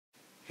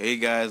Hey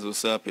guys,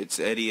 what's up? It's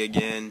Eddie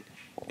again,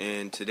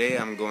 and today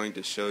I'm going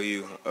to show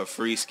you a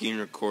free screen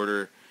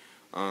recorder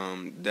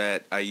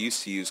that I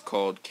used to use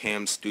called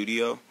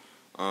CamStudio.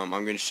 I'm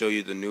going to show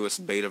you the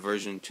newest beta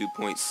version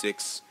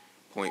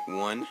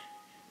 2.6.1,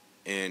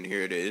 and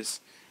here it is.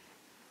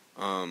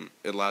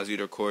 It allows you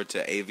to record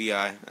to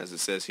AVI, as it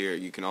says here.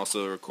 You can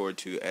also record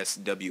to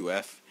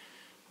SWF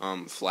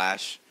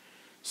flash,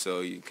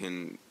 so you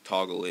can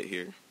toggle it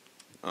here.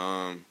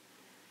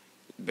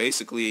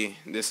 Basically,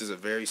 this is a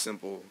very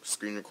simple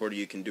screen recorder.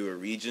 You can do a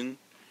region,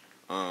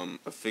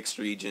 a fixed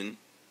region,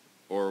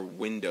 or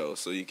window.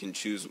 So you can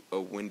choose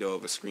a window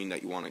of a screen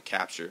that you want to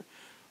capture.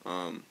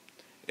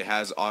 It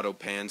has auto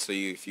pan, so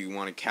if you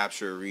want to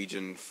capture a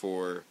region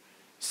for,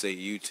 say,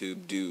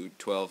 YouTube, do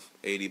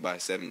 1280 by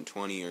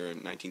 720 or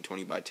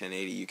 1920 by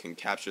 1080, you can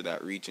capture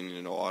that region and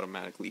it'll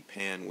automatically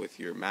pan with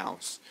your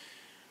mouse.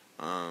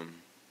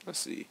 Let's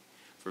see.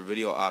 For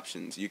video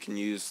options, you can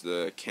use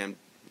the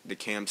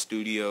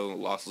CamStudio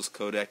lossless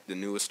codec, the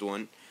newest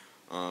one.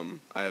 I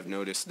have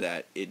noticed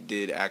that it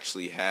did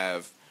actually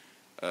have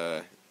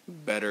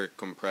better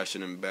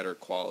compression and better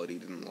quality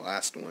than the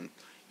last one.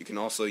 You can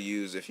also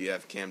use, if you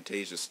have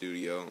Camtasia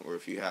Studio or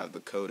if you have the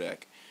codec,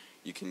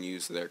 you can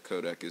use their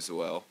codec as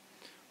well.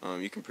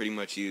 You can pretty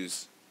much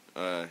use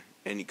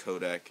any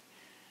codec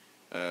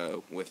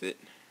with it.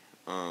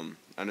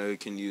 I know you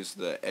can use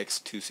the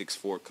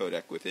X264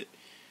 codec with it.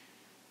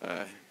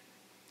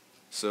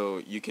 So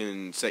you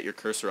can set your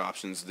cursor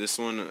options. This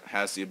one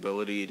has the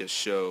ability to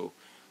show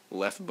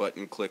left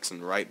button clicks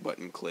and right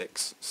button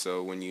clicks.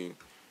 So when you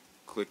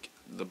click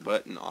the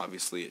button,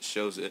 obviously it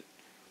shows it.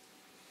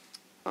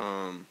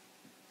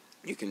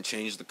 You can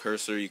change the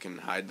cursor. You can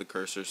hide the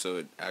cursor so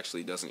it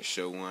actually doesn't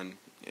show one.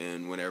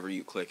 And whenever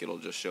you click, it'll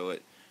just show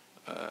it.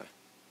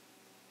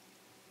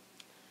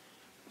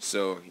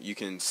 So you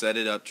can set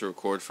it up to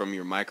record from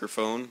your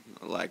microphone,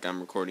 like I'm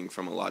recording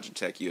from a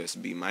Logitech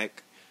USB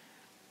mic.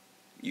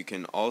 You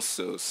can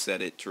also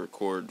set it to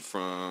record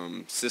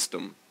from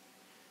system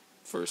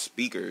for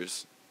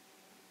speakers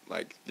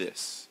like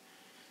this.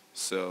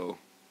 So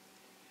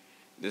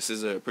this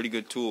is a pretty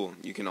good tool.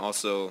 You can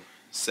also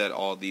set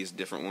all these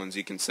different ones.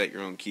 You can set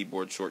your own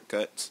keyboard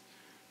shortcuts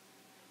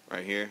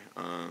right here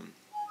on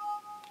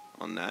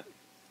that.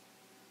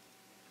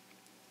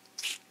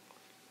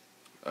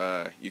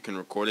 You can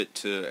record it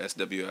to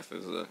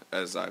SWF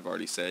as I've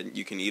already said.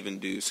 You can even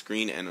do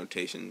screen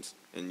annotations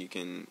and you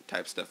can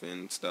type stuff in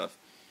and stuff.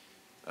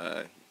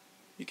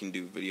 You can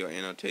do video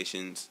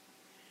annotations.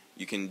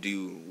 You can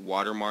do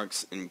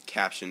watermarks and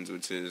captions,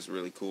 which is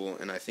really cool.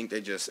 And I think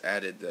they just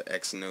added the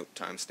Xnote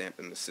timestamp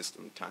and the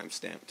system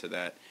timestamp to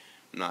that.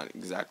 I'm not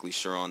exactly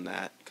sure on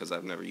that because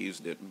I've never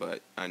used it,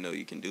 but I know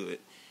you can do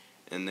it.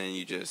 And then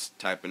you just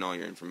type in all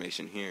your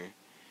information here.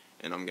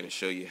 And I'm going to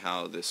show you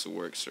how this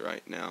works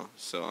right now.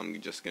 So I'm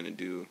just going to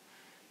do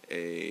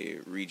a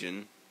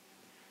region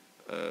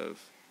of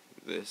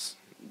this.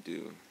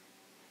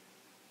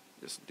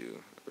 Just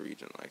do a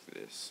region like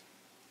this.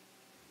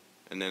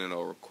 And then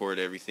it'll record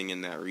everything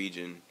in that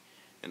region.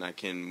 And I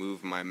can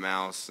move my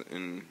mouse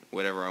and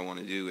whatever I want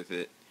to do with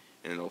it.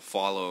 And it'll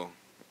follow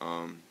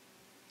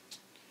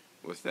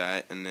with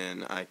that. And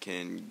then I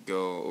can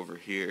go over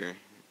here,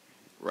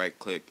 right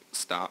click,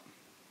 stop.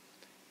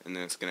 And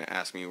then it's going to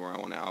ask me where I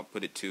want to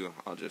output it to.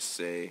 I'll just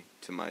say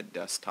to my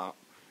desktop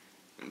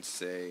and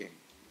say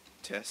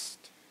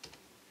test.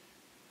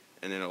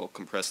 And then it'll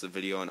compress the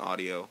video and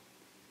audio.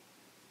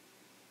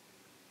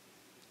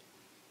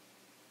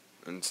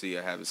 And see,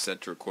 I have it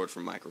set to record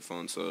from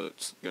microphone, so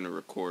it's going to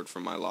record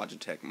from my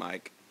Logitech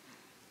mic.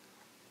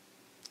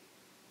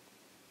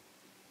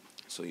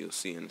 So you'll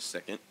see in a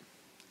second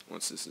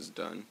once this is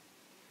done.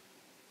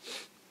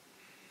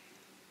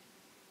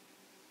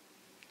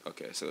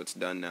 Okay, so it's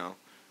done now.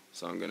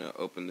 So I'm going to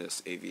open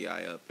this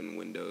AVI up in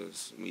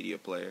Windows Media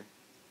Player.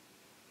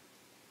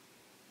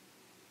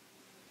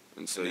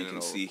 And so you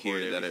can see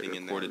here that it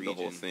recorded the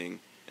whole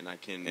thing. And I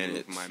can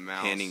move my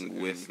mouse panning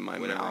with my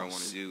mouse I want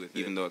to do with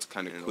even though it's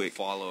kind of quick.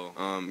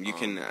 You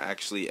can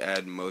actually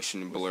add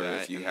motion blur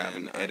if you have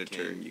an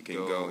editor. You can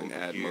go and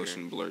add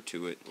motion blur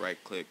to it.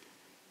 Right click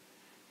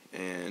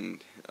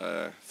and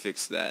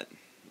fix that.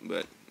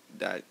 But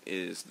that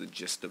is the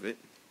gist of it.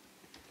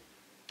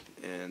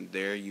 And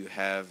there you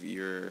have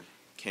your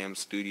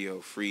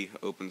CamStudio free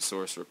open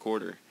source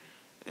recorder.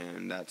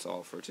 And that's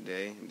all for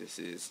today. This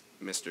is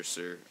Mr.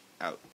 Sir out.